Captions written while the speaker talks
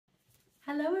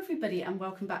Hello everybody and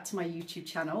welcome back to my YouTube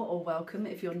channel, or welcome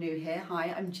if you're new here.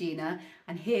 Hi, I'm Gina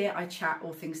and here I chat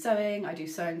all things sewing. I do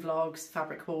sewing vlogs,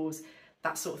 fabric hauls,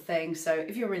 that sort of thing. So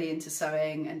if you're really into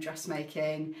sewing and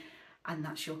dressmaking and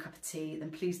that's your cup of tea, then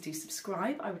please do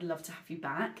subscribe. I would love to have you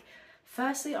back.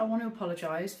 Firstly, I want to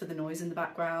apologise for the noise in the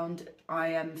background. I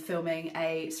am filming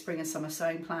a spring and summer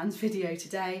sewing plans video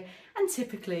today, and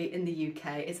typically in the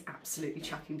UK it's absolutely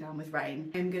chucking down with rain.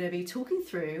 I'm going to be talking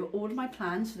through all of my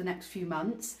plans for the next few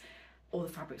months, all the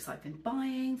fabrics I've been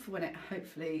buying for when it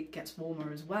hopefully gets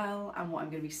warmer as well, and what I'm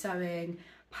going to be sewing,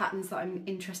 patterns that I'm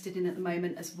interested in at the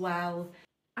moment as well.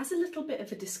 As a little bit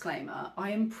of a disclaimer,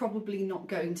 I am probably not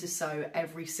going to sew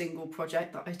every single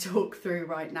project that I talk through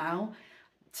right now.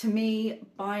 To me,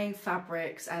 buying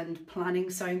fabrics and planning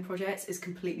sewing projects is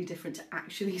completely different to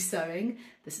actually sewing.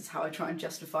 This is how I try and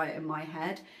justify it in my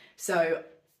head. So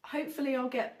hopefully I'll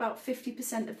get about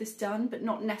 50% of this done, but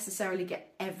not necessarily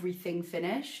get everything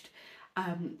finished.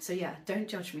 So yeah, don't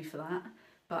judge me for that,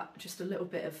 but just a little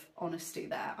bit of honesty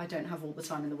there. I don't have all the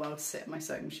time in the world to sit at my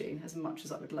sewing machine as much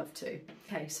as I would love to.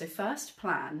 Okay, so first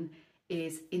plan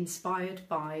is inspired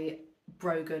by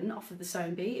Brogan off of the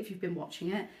Sewing Bee. If you've been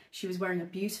watching it, she was wearing a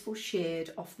beautiful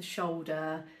sheared off the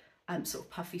shoulder sort of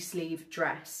puffy sleeve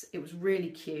dress. It was really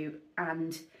cute, and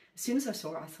as soon as I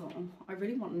saw it I thought, oh, I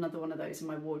really want another one of those in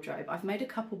my wardrobe. I've made a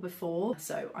couple before,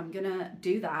 so I'm gonna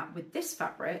do that with this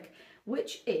fabric,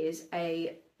 which is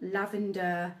a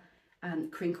lavender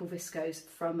crinkle viscose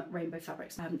from Rainbow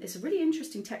Fabrics. It's a really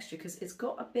interesting texture because it's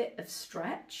got a bit of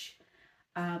stretch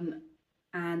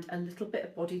and a little bit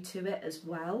of body to it as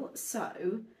well.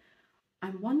 So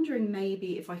I'm wondering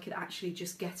maybe if I could actually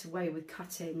just get away with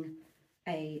cutting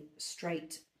a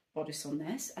straight bodice on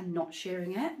this and not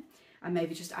shearing it, and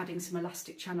maybe just adding some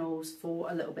elastic channels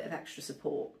for a little bit of extra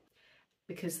support,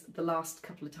 because the last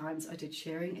couple of times I did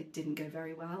shearing it didn't go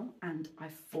very well and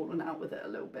I've fallen out with it a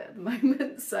little bit at the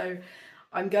moment. So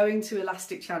I'm going to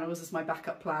elastic channels as my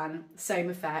backup plan. Same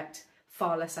effect,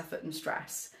 far less effort and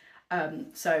stress.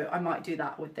 So I might do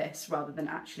that with this rather than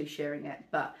actually shearing it,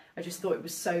 but I just thought it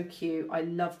was so cute. I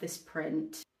love this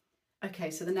print. Okay,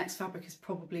 so the next fabric is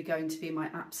probably going to be my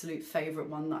absolute favourite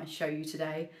one that I show you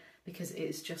today, because it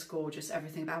is just gorgeous.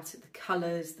 Everything about it, the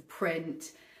colours, the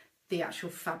print, the actual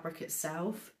fabric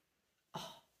itself.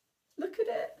 Oh, look at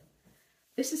it.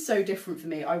 This is so different for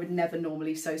me. I would never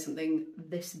normally sew something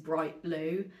this bright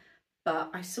blue,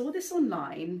 but I saw this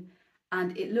online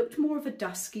and it looked more of a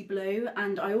dusky blue,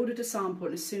 and I ordered a sample,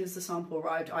 and as soon as the sample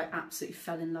arrived I absolutely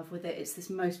fell in love with it. It's this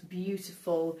most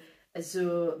beautiful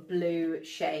azure blue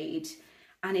shade,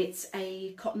 and it's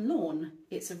a cotton lawn.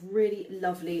 It's a really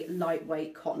lovely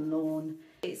lightweight cotton lawn.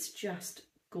 It's just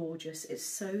gorgeous. It's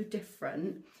so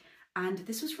different, and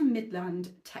this was from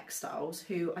Midland Textiles,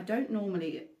 who I don't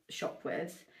normally shop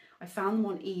with. I found them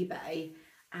on eBay,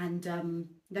 and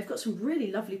they've got some really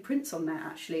lovely prints on there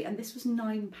actually, and this was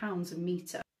 £9 a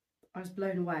metre. I was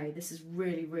blown away. This is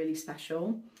really, really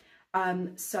special.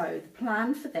 So the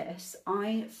plan for this,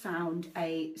 I found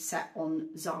a set on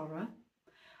Zara.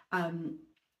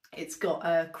 It's got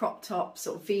a crop top,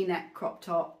 sort of v-neck crop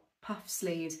top, puff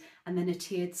sleeves, and then a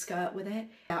tiered skirt with it.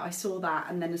 Yeah, I saw that,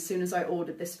 and then as soon as I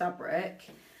ordered this fabric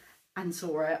and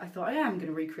saw it, I thought I am going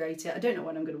to recreate it. I don't know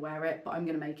when I'm going to wear it, but I'm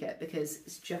going to make it because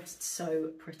it's just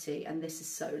so pretty, and this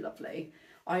is so lovely.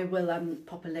 I will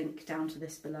pop a link down to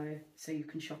this below so you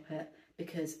can shop it,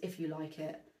 because if you like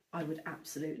it, I would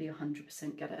absolutely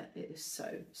 100% get it. It is so,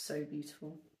 so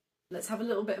beautiful. Let's have a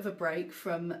little bit of a break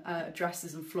from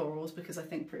dresses and florals, because I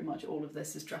think pretty much all of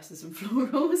this is dresses and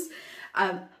florals.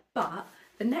 But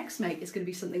the next make is going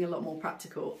to be something a lot more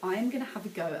practical. I am going to have a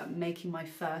go at making my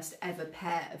first ever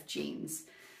pair of jeans.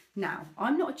 Now,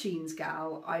 I'm not a jeans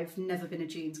gal. I've never been a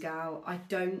jeans gal. I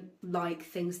don't like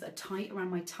things that are tight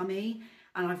around my tummy,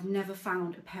 and I've never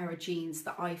found a pair of jeans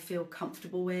that I feel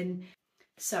comfortable in.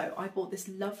 So I bought this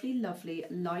lovely, lovely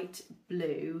light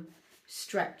blue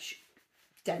stretch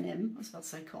denim, I was about to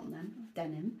say cotton then,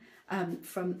 denim,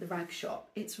 from the rag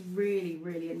shop. It's really,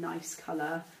 really a nice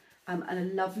colour. And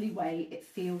a lovely way. It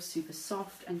feels super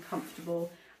soft and comfortable,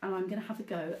 and I'm going to have a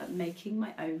go at making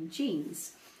my own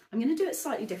jeans. I'm going to do it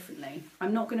slightly differently.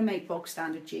 I'm not going to make bog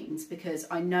standard jeans because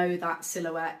I know that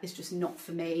silhouette is just not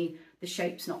for me, the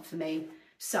shape's not for me.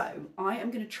 So I am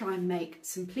going to try and make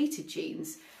some pleated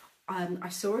jeans. I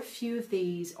saw a few of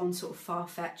these on sort of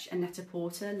Farfetch and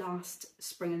Net-a-Porter last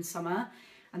spring and summer,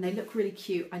 and they look really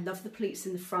cute. I love the pleats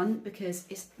in the front because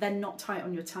they're not tight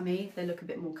on your tummy, they look a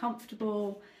bit more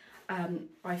comfortable.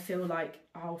 I feel like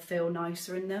I'll feel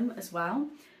nicer in them as well.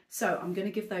 So I'm going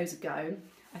to give those a go.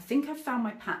 I think I've found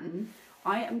my pattern.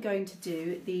 I am going to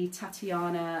do the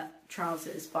Tatjana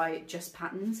Trousers by Just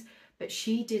Patterns, but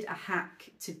she did a hack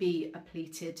to be a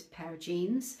pleated pair of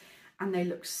jeans and they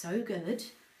look so good,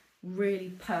 really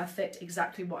perfect,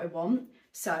 exactly what I want.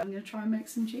 So I'm going to try and make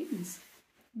some jeans.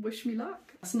 Wish me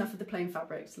luck. That's enough of the plain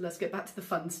fabrics. Let's get back to the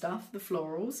fun stuff, the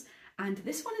florals. And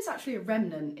this one is actually a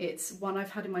remnant. It's one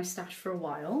I've had in my stash for a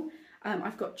while.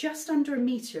 I've got just under 1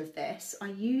 metre of this. I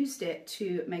used it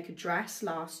to make a dress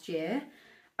last year.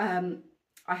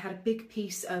 I had a big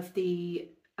piece of the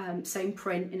same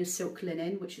print in a silk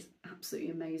linen, which is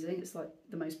absolutely amazing. It's like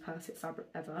the most perfect fabric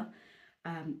ever,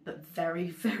 but very,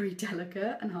 very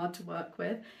delicate and hard to work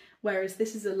with. Whereas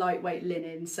this is a lightweight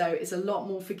linen, so it's a lot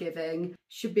more forgiving,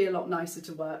 should be a lot nicer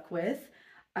to work with.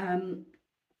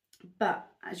 But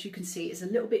as you can see, it's a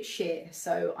little bit sheer,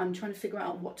 so I'm trying to figure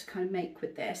out what to kind of make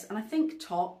with this. And I think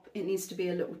top, it needs to be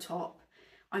a little top.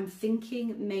 I'm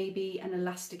thinking maybe an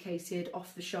elasticated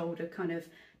off the shoulder kind of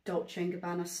Dolce &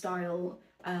 Gabbana style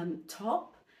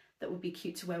top that would be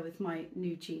cute to wear with my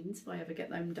new jeans if I ever get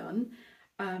them done.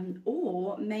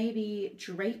 Or maybe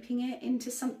draping it into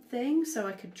something, so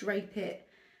I could drape it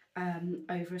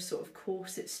over a sort of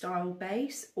corset style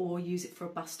base, or use it for a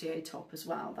bustier top as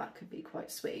well. That could be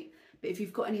quite sweet. But if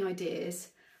you've got any ideas,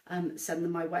 send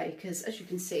them my way, because as you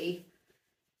can see,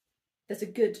 there's a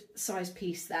good size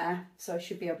piece there, so I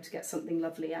should be able to get something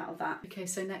lovely out of that. Okay,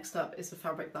 so next up is a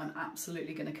fabric that I'm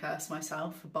absolutely going to curse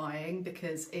myself for buying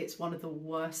because it's one of the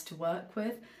worst to work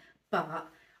with, but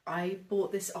I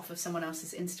bought this off of someone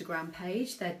else's Instagram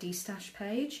page, their destash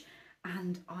page,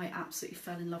 and I absolutely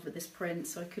fell in love with this print,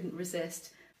 so I couldn't resist.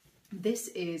 This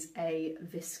is a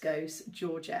viscose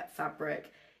Georgette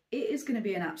fabric. It is going to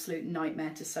be an absolute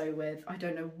nightmare to sew with. I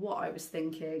don't know what I was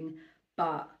thinking,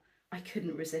 but I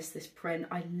couldn't resist this print.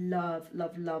 I love,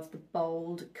 love, love the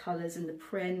bold colours in the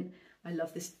print. I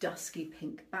love this dusky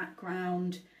pink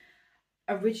background.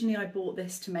 Originally I bought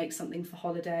this to make something for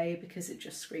holiday because it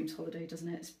just screams holiday, doesn't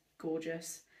it? It's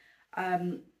gorgeous.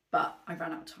 But I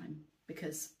ran out of time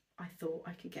because I thought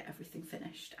I could get everything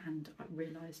finished and I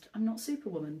realised I'm not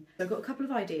Superwoman. So I've got a couple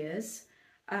of ideas.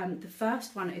 The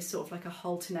first one is sort of like a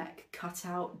halter neck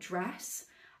cutout dress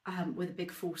with a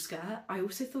big full skirt. I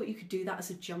also thought you could do that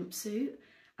as a jumpsuit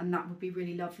and that would be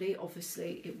really lovely.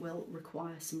 Obviously it will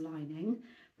require some lining,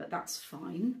 but that's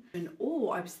fine.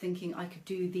 Or I was thinking I could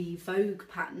do the Vogue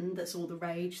pattern that's all the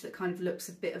rage, that kind of looks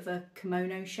a bit of a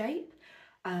kimono shape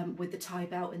with the tie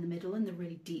belt in the middle and the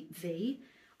really deep V.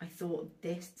 I thought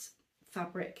this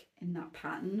fabric in that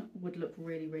pattern would look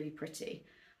really, really pretty.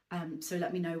 So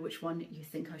let me know which one you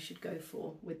think I should go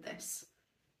for with this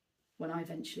when I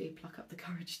eventually pluck up the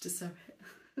courage to sew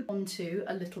it. Onto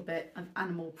a little bit of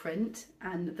animal print,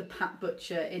 and the Pat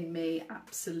Butcher in me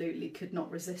absolutely could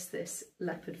not resist this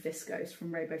leopard viscose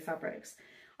from Rainbow Fabrics.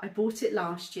 I bought it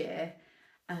last year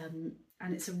and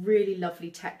it's a really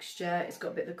lovely texture. It's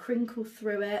got a bit of a crinkle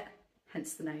through it,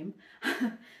 hence the name,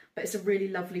 but it's a really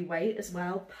lovely weight as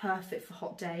well, perfect for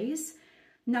hot days.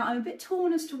 Now I'm a bit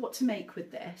torn as to what to make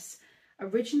with this.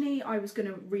 Originally I was going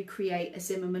to recreate a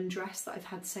Zimmermann dress that I've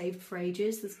had saved for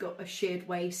ages. That's got a sheared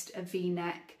waist, a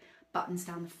V-neck, buttons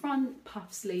down the front,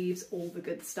 puff sleeves, all the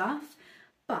good stuff.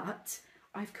 But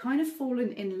I've kind of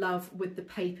fallen in love with the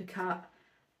Papercut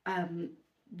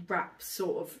wrap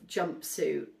sort of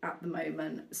jumpsuit at the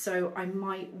moment. So I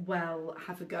might well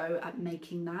have a go at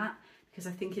making that because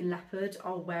I think in leopard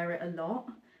I'll wear it a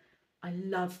lot. I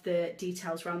love the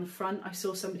details around the front. I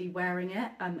saw somebody wearing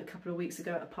it a couple of weeks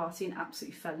ago at a party and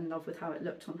absolutely fell in love with how it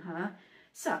looked on her.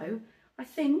 So I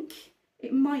think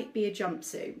it might be a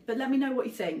jumpsuit, but let me know what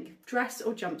you think. Dress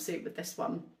or jumpsuit with this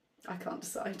one? I can't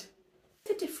decide.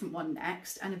 A different one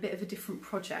next, and a bit of a different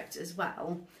project as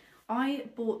well. I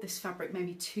bought this fabric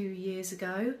maybe 2 years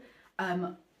ago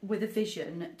with a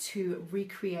vision to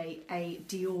recreate a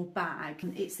Dior bag.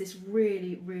 It's this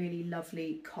really, really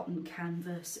lovely cotton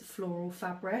canvas floral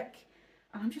fabric.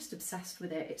 And I'm just obsessed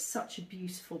with it. It's such a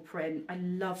beautiful print. I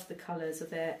love the colours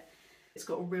of it. It's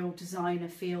got a real designer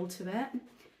feel to it.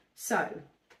 So,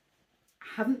 I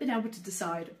haven't been able to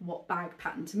decide what bag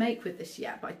pattern to make with this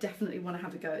yet, but I definitely want to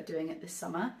have a go at doing it this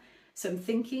summer. So I'm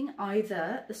thinking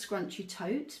either the scrunchie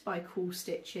tote by Cool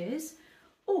Stitches,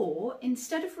 or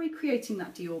instead of recreating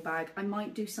that Dior bag, I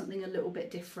might do something a little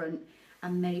bit different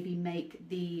and maybe make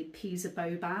the Pisa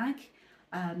bow bag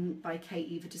by Kate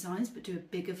Eva Designs, but do a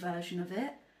bigger version of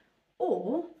it.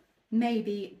 Or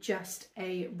maybe just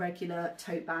a regular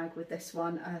tote bag with this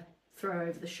one, throw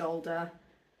over the shoulder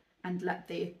and let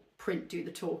the print do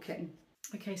the talking.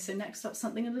 Okay, so next up,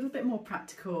 something a little bit more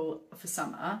practical for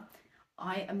summer.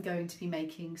 I am going to be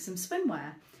making some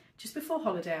swimwear. Just before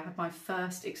holiday, I had my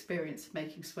first experience of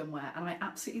making swimwear and I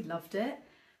absolutely loved it.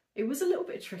 It was a little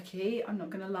bit tricky, I'm not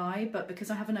going to lie, but because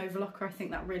I have an overlocker, I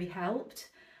think that really helped.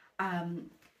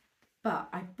 But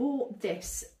I bought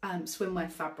this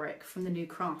swimwear fabric from the new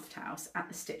craft house at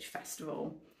the Stitch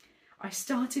Festival. I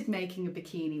started making a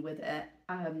bikini with it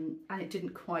and it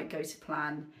didn't quite go to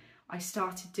plan. I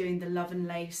started doing the Love and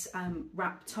Lace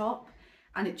wrap top,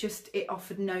 and it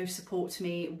offered no support to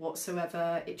me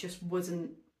whatsoever. It just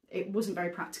wasn't very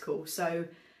practical, so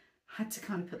I had to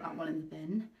kind of put that one in the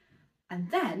bin. And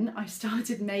then I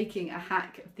started making a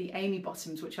hack of the Amy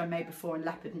bottoms, which I made before in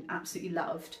leopard and absolutely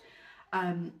loved.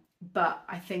 But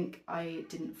I think I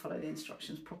didn't follow the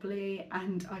instructions properly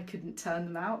and I couldn't turn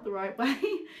them out the right way.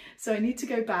 So I need to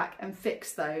go back and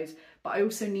fix those, but I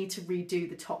also need to redo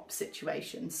the top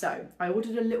situation. So I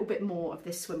ordered a little bit more of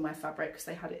this swimwear fabric because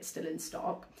they had it still in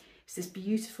stock. It's this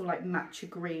beautiful like matcha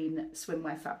green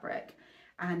swimwear fabric.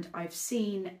 And I've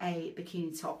seen a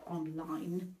bikini top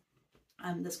online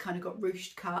that's kind of got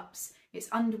ruched cups. It's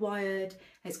underwired,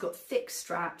 it's got thick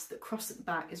straps that cross at the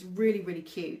back. It's really, really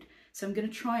cute. So I'm going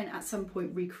to try and at some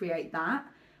point recreate that.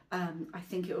 I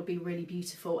think it will be really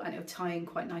beautiful and it'll tie in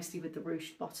quite nicely with the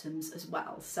ruched bottoms as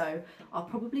well. So I'll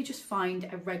probably just find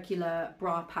a regular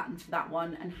bra pattern for that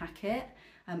one and hack it,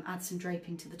 add some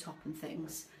draping to the top and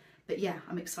things. But yeah,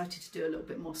 I'm excited to do a little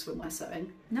bit more swimwear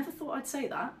sewing. Never thought I'd say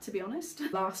that, to be honest.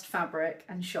 Last fabric,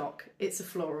 and shock, it's a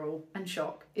floral, and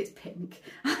shock, it's pink.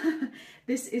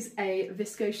 This is a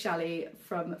Visco challis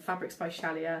from Fabrics by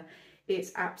Challier.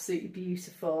 It's absolutely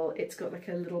beautiful. It's got like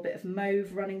a little bit of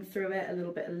mauve running through it, a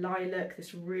little bit of lilac,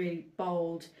 this really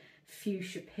bold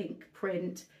fuchsia pink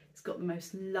print. It's got the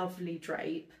most lovely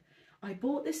drape. I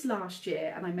bought this last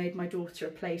year and I made my daughter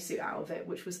a play suit out of it,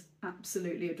 which was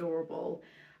absolutely adorable.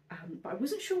 But I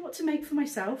wasn't sure what to make for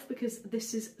myself because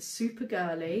this is super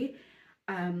girly.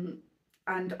 And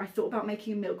I thought about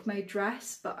making a milkmaid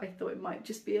dress, but I thought it might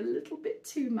just be a little bit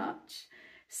too much.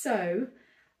 So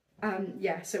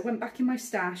yeah, so it went back in my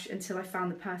stash until I found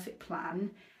the perfect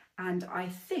plan. And I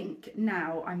think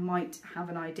now I might have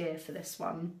an idea for this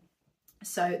one.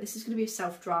 So this is going to be a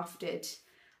self-drafted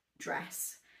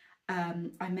dress.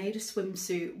 I made a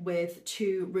swimsuit with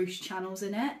 2 ruched channels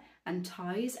in it and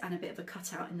ties and a bit of a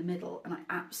cutout in the middle, and I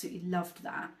absolutely loved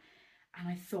that. And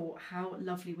I thought, how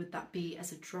lovely would that be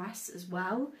as a dress as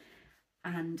well,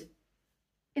 and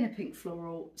in a pink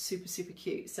floral, super, super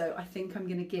cute. So I think I'm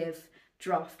going to give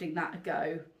drafting that a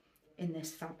go in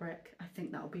this fabric. I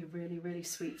think that'll be really, really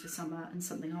sweet for summer and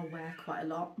something I'll wear quite a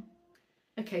lot.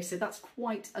 Okay, so that's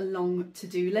quite a long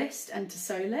to-do list and to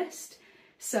sew list.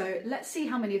 So let's see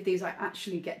how many of these I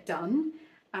actually get done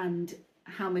and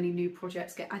how many new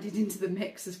projects get added into the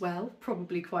mix as well.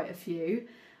 Probably quite a few,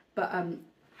 but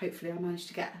hopefully I manage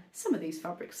to get some of these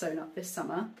fabrics sewn up this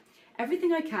summer.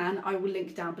 Everything I can I will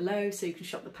link down below so you can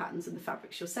shop the patterns and the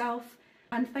fabrics yourself.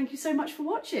 And thank you so much for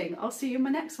watching. I'll see you in my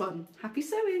next one. Happy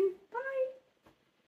sewing!